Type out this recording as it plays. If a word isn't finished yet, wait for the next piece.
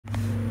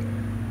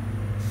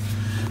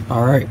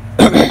All right.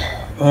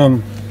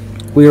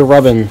 We are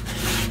rubbing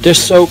dish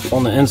soap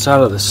on the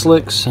inside of the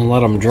slicks and let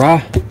them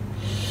dry.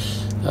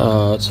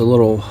 It's a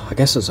little, I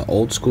guess it's an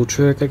old school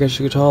trick, I guess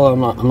you could call it.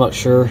 I'm not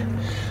sure.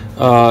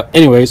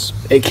 Anyways,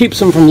 it keeps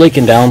them from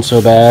leaking down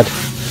so bad.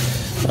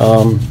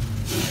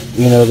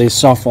 You know, these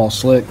softball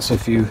slicks,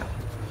 if you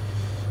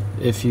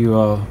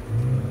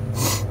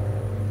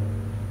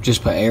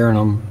just put air in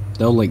them,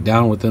 they'll leak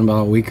down within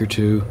about a week or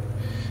two.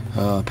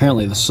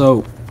 Apparently the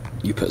soap,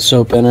 you put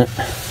soap in it,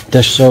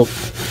 dish soap,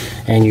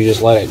 and you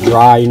just let it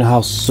dry. You know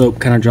how soap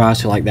kind of dries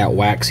to like that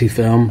waxy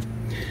film?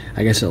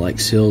 I guess it like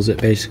seals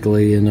it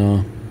basically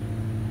and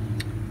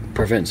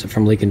prevents it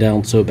from leaking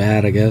down so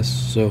bad, I guess.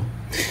 So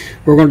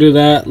we're going to do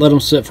that, let them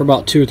sit for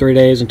about 2 or 3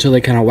 days until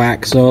they kind of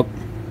wax up.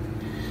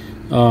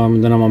 Then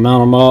I'm going to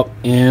mount them up,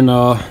 and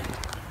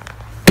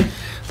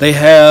they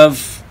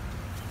have,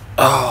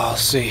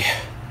 let's see,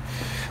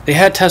 they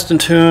had Test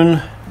and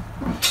Tune.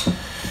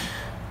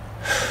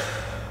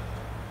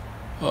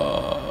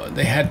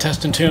 They had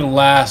Test and Tune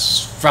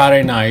last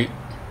Friday night.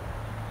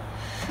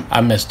 I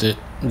missed it.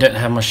 Didn't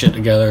have my shit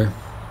together.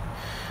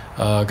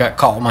 Got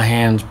caught with my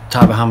hands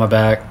tied behind my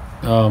back.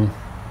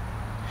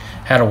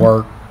 Had to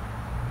work.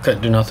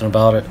 Couldn't do nothing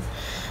about it.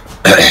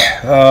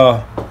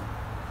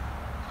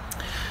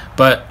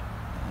 But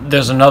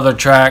there's another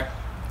track.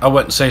 I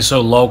wouldn't say so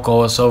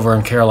local. It's over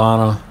in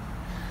Carolina.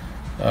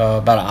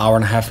 About an hour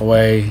and a half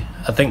away.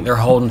 I think they're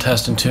holding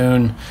Test and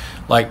Tune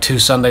like 2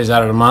 Sundays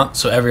out of the month,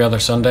 so every other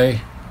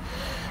Sunday.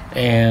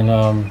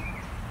 And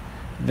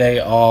they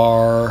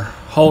are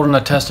holding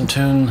a Test and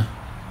Tune,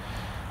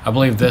 I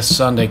believe, this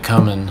Sunday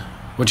coming,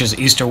 which is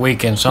Easter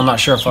weekend, so I'm not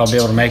sure if I'll be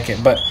able to make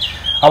it. But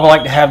I would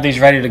like to have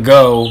these ready to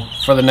go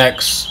for the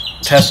next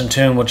Test and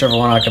Tune, whichever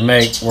one I can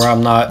make, where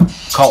I'm not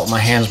caught with my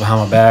hands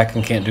behind my back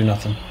and can't do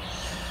nothing.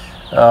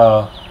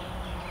 So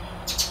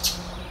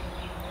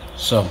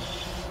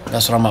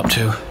that's what I'm up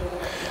to.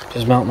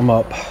 Just mounting them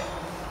up.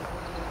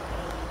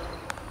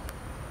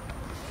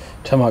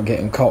 Talking about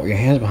getting caught with your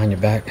hands behind your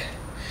back.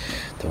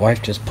 The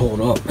wife just pulled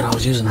up and I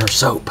was using her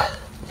soap.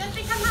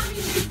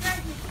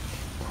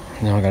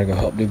 Now I gotta go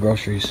help do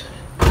groceries.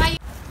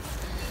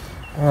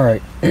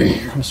 Alright,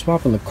 I'm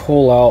swapping the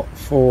coal out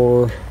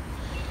for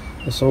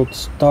this old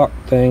stock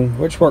thing,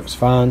 which works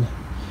fine,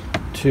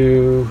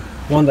 to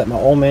one that my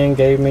old man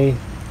gave me.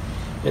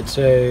 It's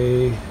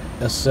a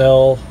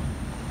cell.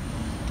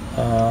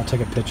 I'll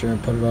take a picture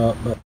and put it up,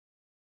 but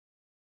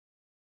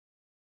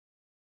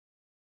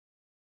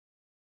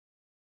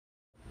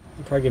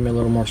it'll probably give me a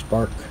little more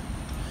spark,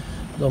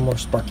 a little more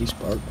sparky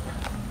spark.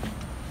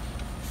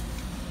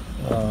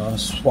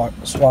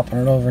 Swapping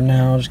it over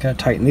now. Just gotta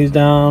tighten these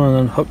down and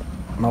then hook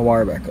my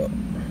wire back up.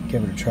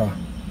 Give it a try.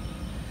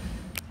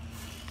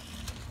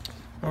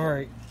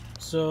 Alright,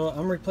 so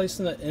I'm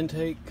replacing the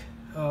intake.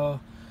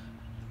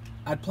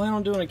 I'd plan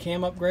on doing a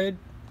cam upgrade.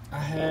 I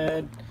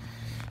had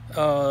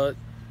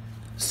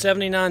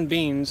 79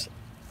 Beans.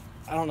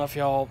 I don't know if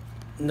y'all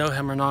know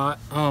him or not.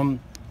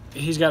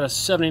 He's got a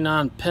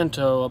 79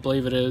 Pinto, I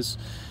believe it is,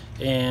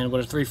 and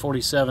with a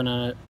 347 in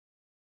it.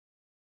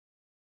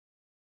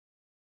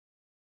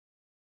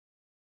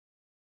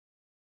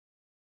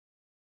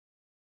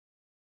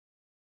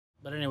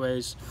 But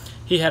anyways,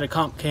 he had a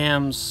Comp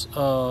Cams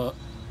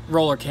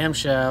roller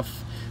camshaft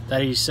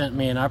that he sent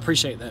me, and I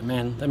appreciate that,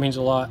 man. That means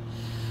a lot.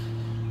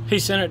 He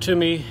sent it to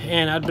me,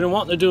 and I'd been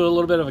wanting to do a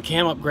little bit of a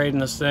cam upgrade in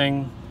this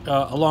thing,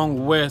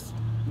 along with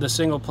the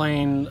single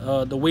plane,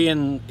 the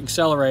Wien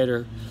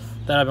accelerator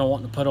that I've been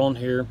wanting to put on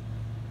here.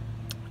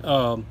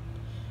 But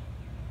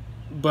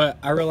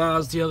I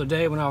realized the other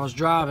day when I was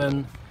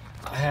driving,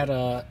 I had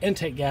a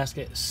intake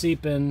gasket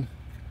seeping,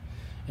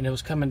 and it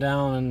was coming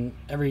down, and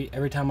every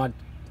time I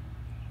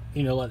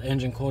let the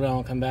engine cool down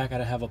and come back,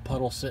 I'd have a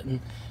puddle sitting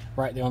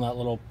right there on that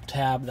little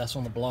tab that's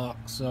on the block.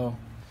 So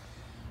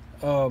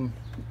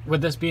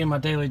with this being my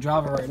daily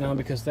driver right now,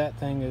 because that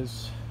thing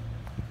is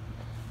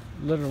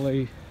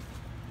literally,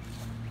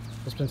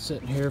 it's been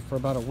sitting here for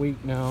about a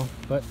week now,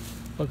 but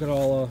look at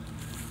all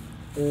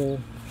oil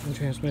and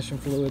transmission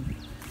fluid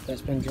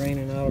that's been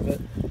draining out of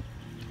it.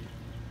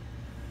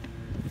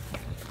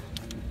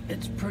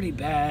 It's pretty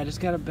bad. It's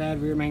got a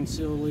bad rear main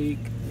seal leak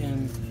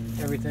and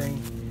everything.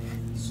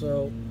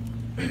 So,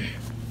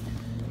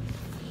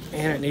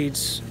 and it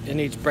needs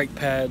brake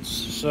pads.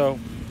 So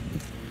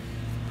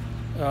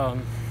I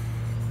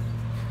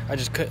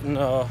just couldn't,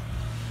 I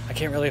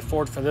can't really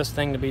afford for this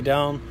thing to be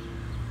down.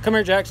 Come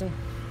here, Jackson.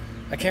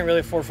 I can't really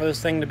afford for this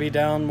thing to be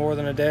down more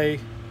than a day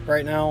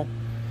right now.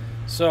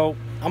 So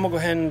I'm gonna go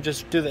ahead and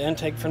just do the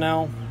intake for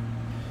now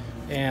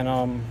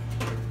and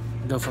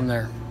go from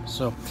there.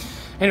 So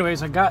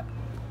anyways, just got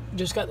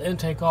the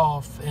intake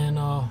off, and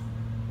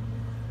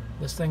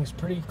this thing's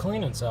pretty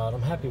clean inside.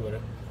 I'm happy with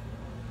it.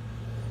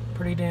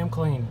 Pretty damn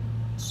clean.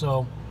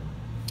 So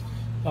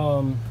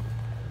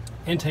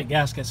intake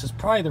gaskets is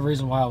probably the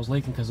reason why I was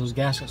leaking, because those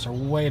gaskets are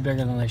way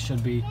bigger than they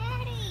should be.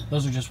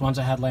 Those are just ones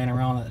I had laying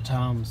around at the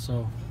time.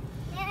 So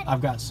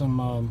I've got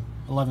some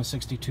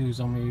 1162s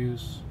I'm gonna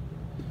use.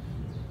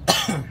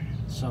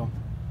 So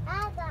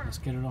Let's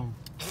get it on.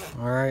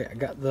 All right, I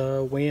got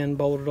the wind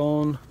bolted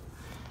on.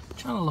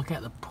 Trying to look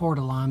at the port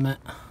alignment.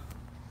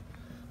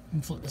 Let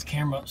me flip this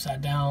camera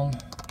upside down.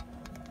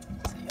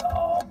 So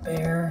y'all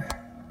bear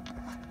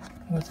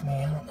with me.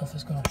 I don't know if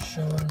it's going to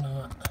show it or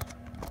not.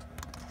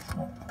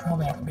 I'll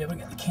probably not going to be able to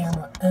get the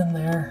camera in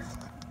there.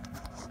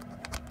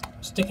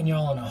 Sticking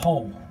y'all in a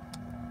hole.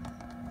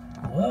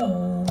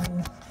 Whoa.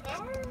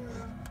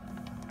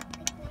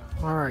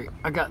 Alright,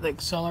 I got the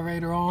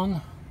accelerator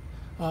on.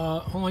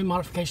 Only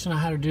modification I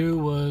had to do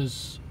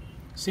was,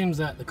 seems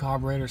that the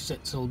carburetor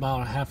sits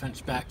about a ½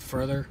 inch back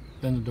further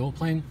than the dual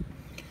plane.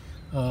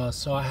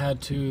 So I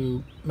had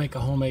to make a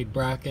homemade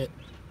bracket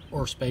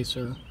or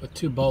spacer with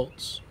 2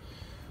 bolts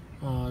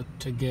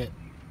to get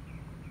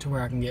to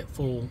where I can get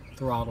full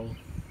throttle.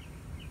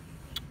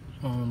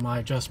 My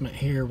adjustment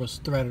here was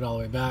threaded all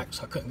the way back,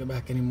 so I couldn't go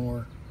back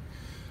anymore.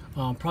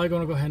 I'm probably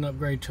going to go ahead and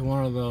upgrade to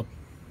one of the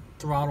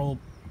throttle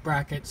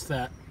brackets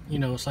that, you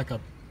know, it's like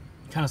a,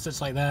 kind of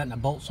sits like that and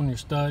it bolts on your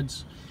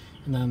studs,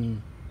 and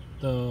then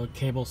the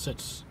cable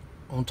sits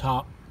on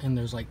top and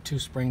there's like 2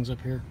 springs up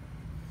here.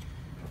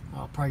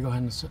 I'll probably go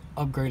ahead and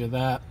upgrade to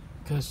that,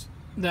 because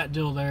that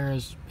deal there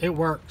is, it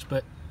works,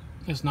 but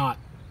it's not,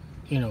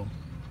 you know,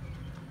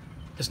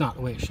 it's not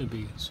the way it should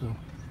be. So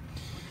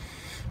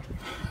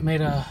I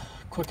made a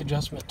quick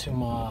adjustment to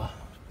my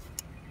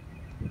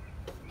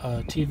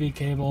TV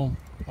cable.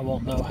 I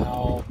won't know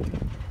how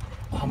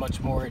much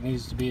more it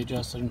needs to be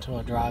adjusted until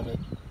I drive it.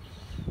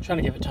 I'm trying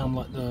to give it time to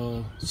let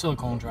the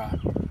silicone dry.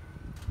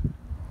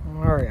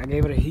 Alright, I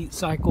gave it a heat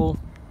cycle.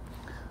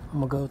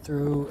 I'm gonna go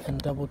through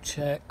and double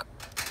check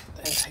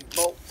the intake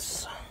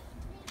bolts,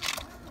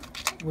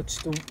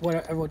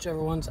 whichever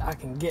ones I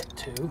can get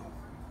to.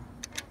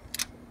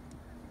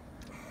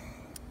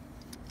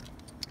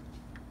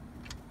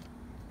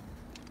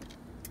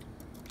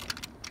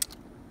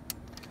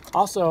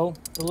 Also,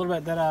 a little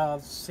bit that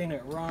I've seen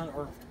it run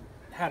or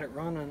had it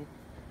running,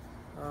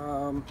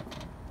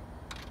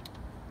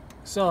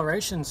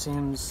 acceleration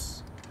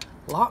seems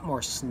a lot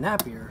more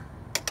snappier,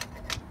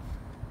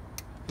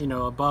 you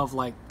know, above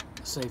like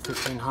say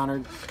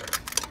 1500.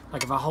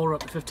 Like if I hold it up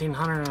to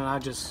 1500 and I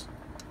just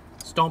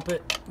stomp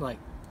it, like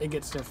it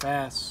gets there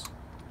fast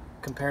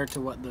compared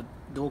to what the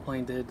dual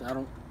plane did. I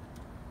don't,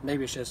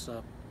 maybe it's just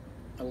a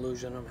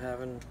illusion I'm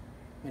having,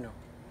 you know.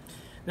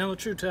 Now the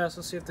true test,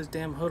 let's see if this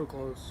damn hood will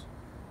close.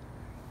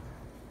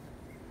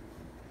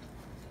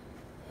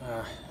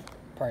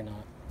 Probably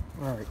not.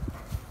 Alright.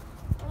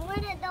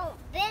 When it don't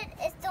fit,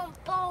 it don't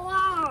fall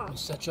off. I'll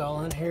set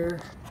y'all in here.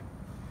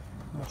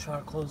 I'm gonna try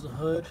to close the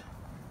hood.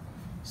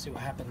 See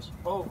what happens.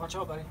 Oh, watch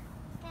out, buddy.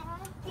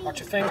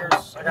 Watch your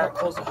fingers. I gotta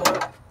close the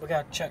hood. We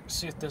gotta check to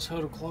see if this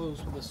hood will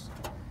close with this.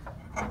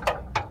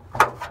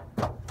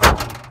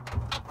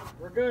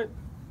 We're good.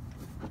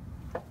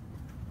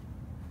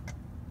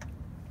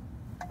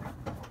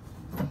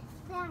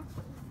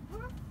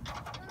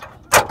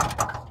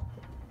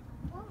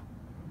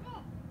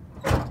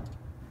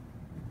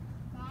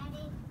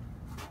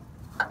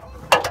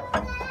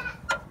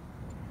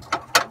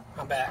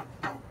 I'm back.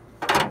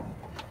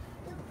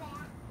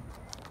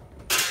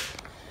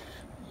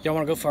 Y'all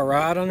want to go for a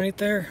ride underneath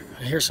there?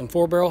 I hear some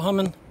 4-barrel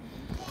humming.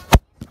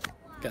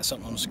 Got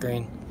something on the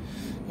screen.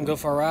 I'm gonna go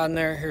for a ride in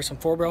there. Hear some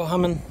 4-barrel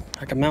humming.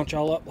 I can mount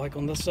y'all up like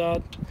on this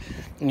side,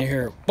 and you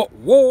hear whoop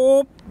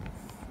whoop,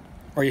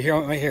 or you hear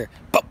it right here,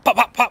 pop pop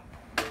pop pop.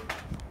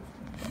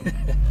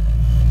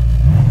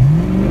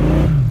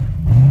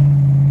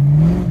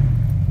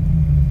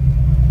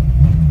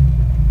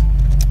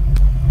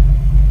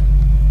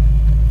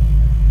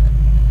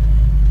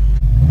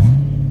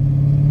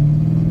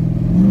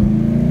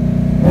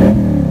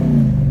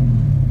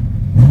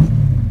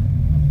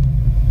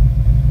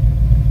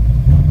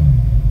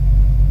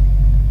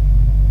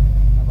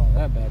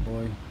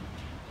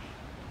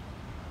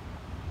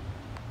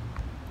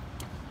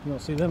 You don't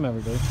see them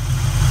every day.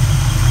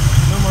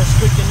 No more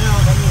squeaking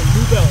out. I need a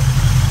new belt.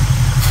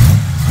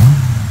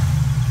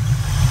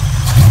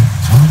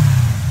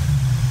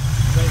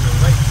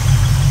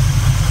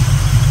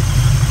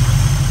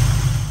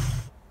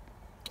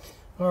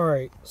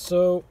 Alright,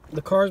 so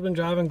the car's been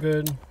driving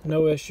good.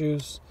 No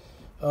issues.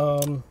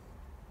 Only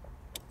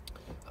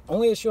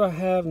issue I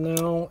have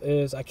now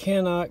is I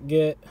cannot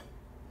get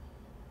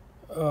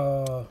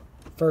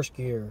first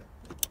gear.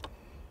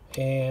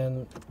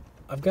 And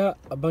I've got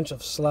a bunch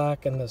of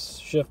slack in this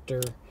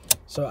shifter,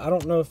 so I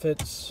don't know if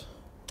it's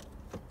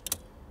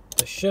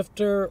the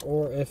shifter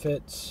or if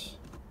it's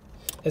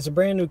a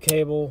brand new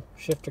cable,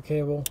 shifter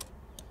cable.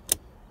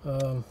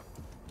 I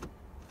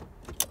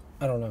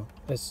don't know.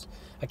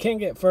 I can't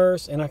get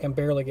first and I can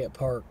barely get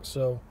park,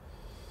 so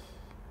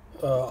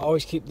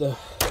always keep the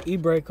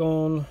e-brake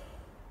on,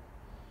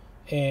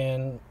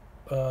 and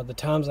the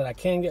times that I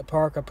can get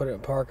park, I put it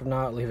in park. If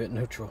not, leave it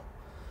neutral.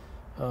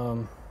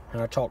 And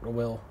I talk to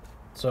Will.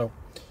 So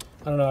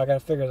I don't know, I gotta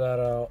figure that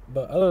out.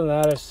 But other than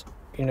that, it's,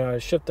 you know,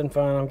 it's shifting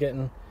fine. I'm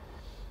getting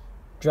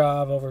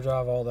drive,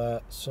 overdrive, all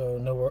that, so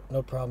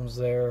no problems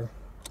there.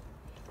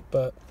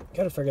 But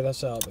gotta figure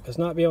this out, because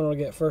not being able to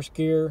get first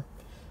gear,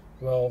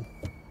 well,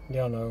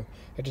 Y'all know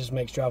it just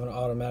makes driving an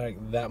automatic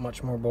that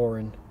much more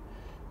boring.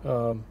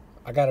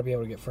 I got to be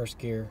able to get first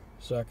gear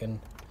so I can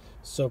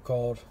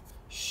so-called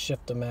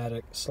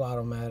shift-o-matic,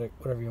 slide-o-matic,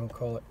 whatever you want to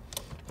call it,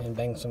 and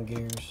bang some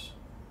gears.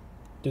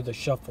 Do the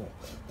shuffle,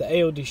 the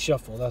AOD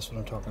shuffle. That's what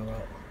I'm talking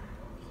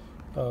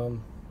about.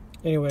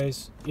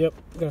 Anyways, yep,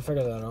 gotta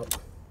figure that out.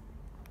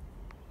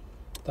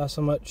 That's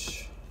how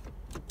much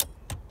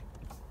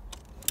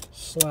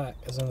slack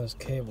is in this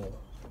cable.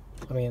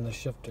 I mean, the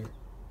shifter.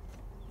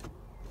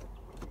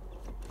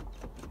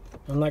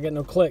 I'm not getting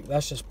no click.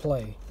 That's just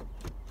play.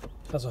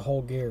 That's a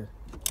whole gear.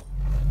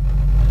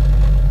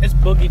 It's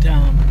boogie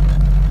time.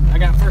 I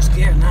got first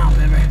gear now,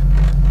 baby.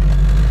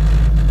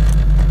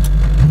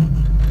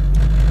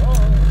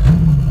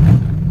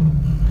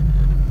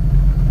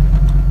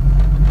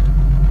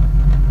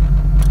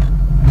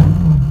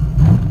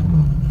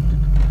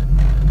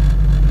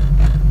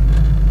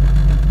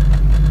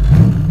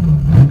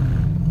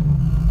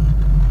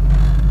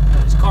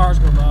 These cars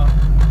go by.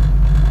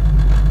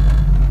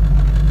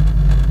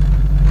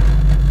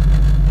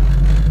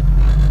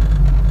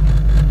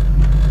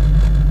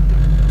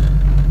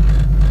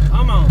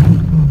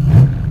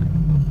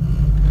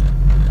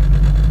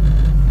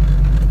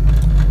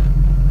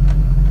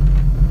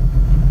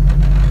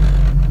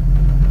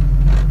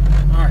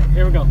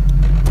 Here we go.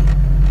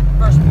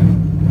 First gear.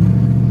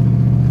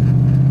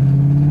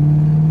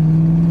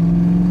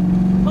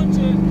 Punch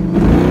it.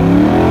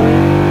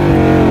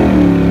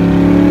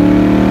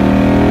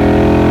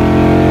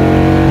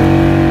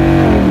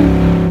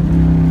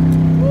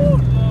 Oh,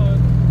 Lord.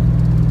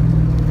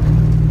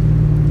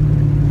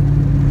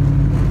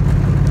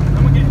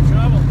 I'm gonna get in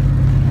trouble.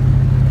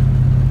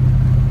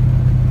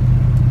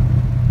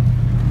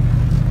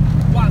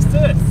 Watch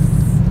this.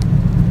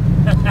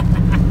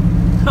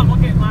 I'm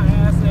gonna get my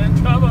ass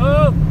in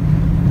trouble.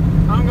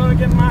 I'm gonna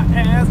get my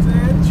ass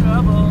in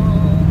trouble.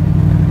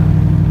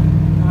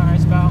 Alright,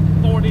 it's about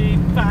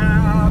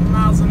 45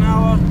 miles an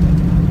hour.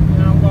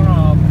 And I'm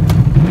gonna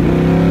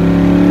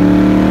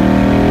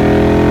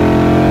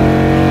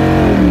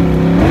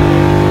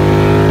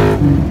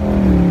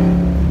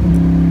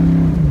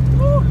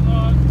oh,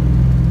 Lord.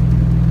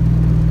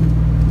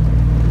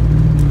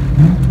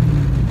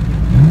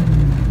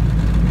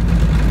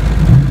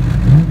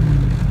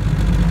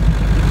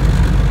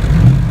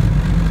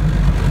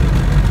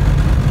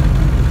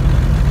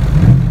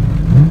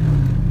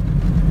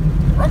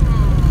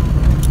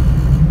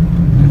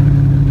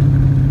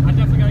 I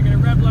definitely gotta get a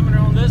rev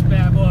limiter on this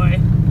bad boy.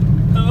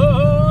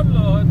 Oh,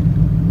 Lord.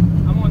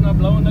 I'm gonna end up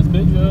blowing this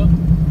bitch up.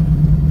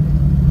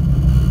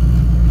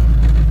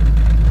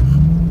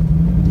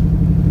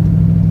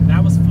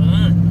 That was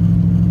fun.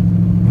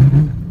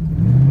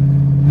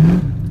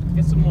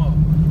 Get some more.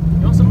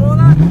 You want some more of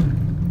that?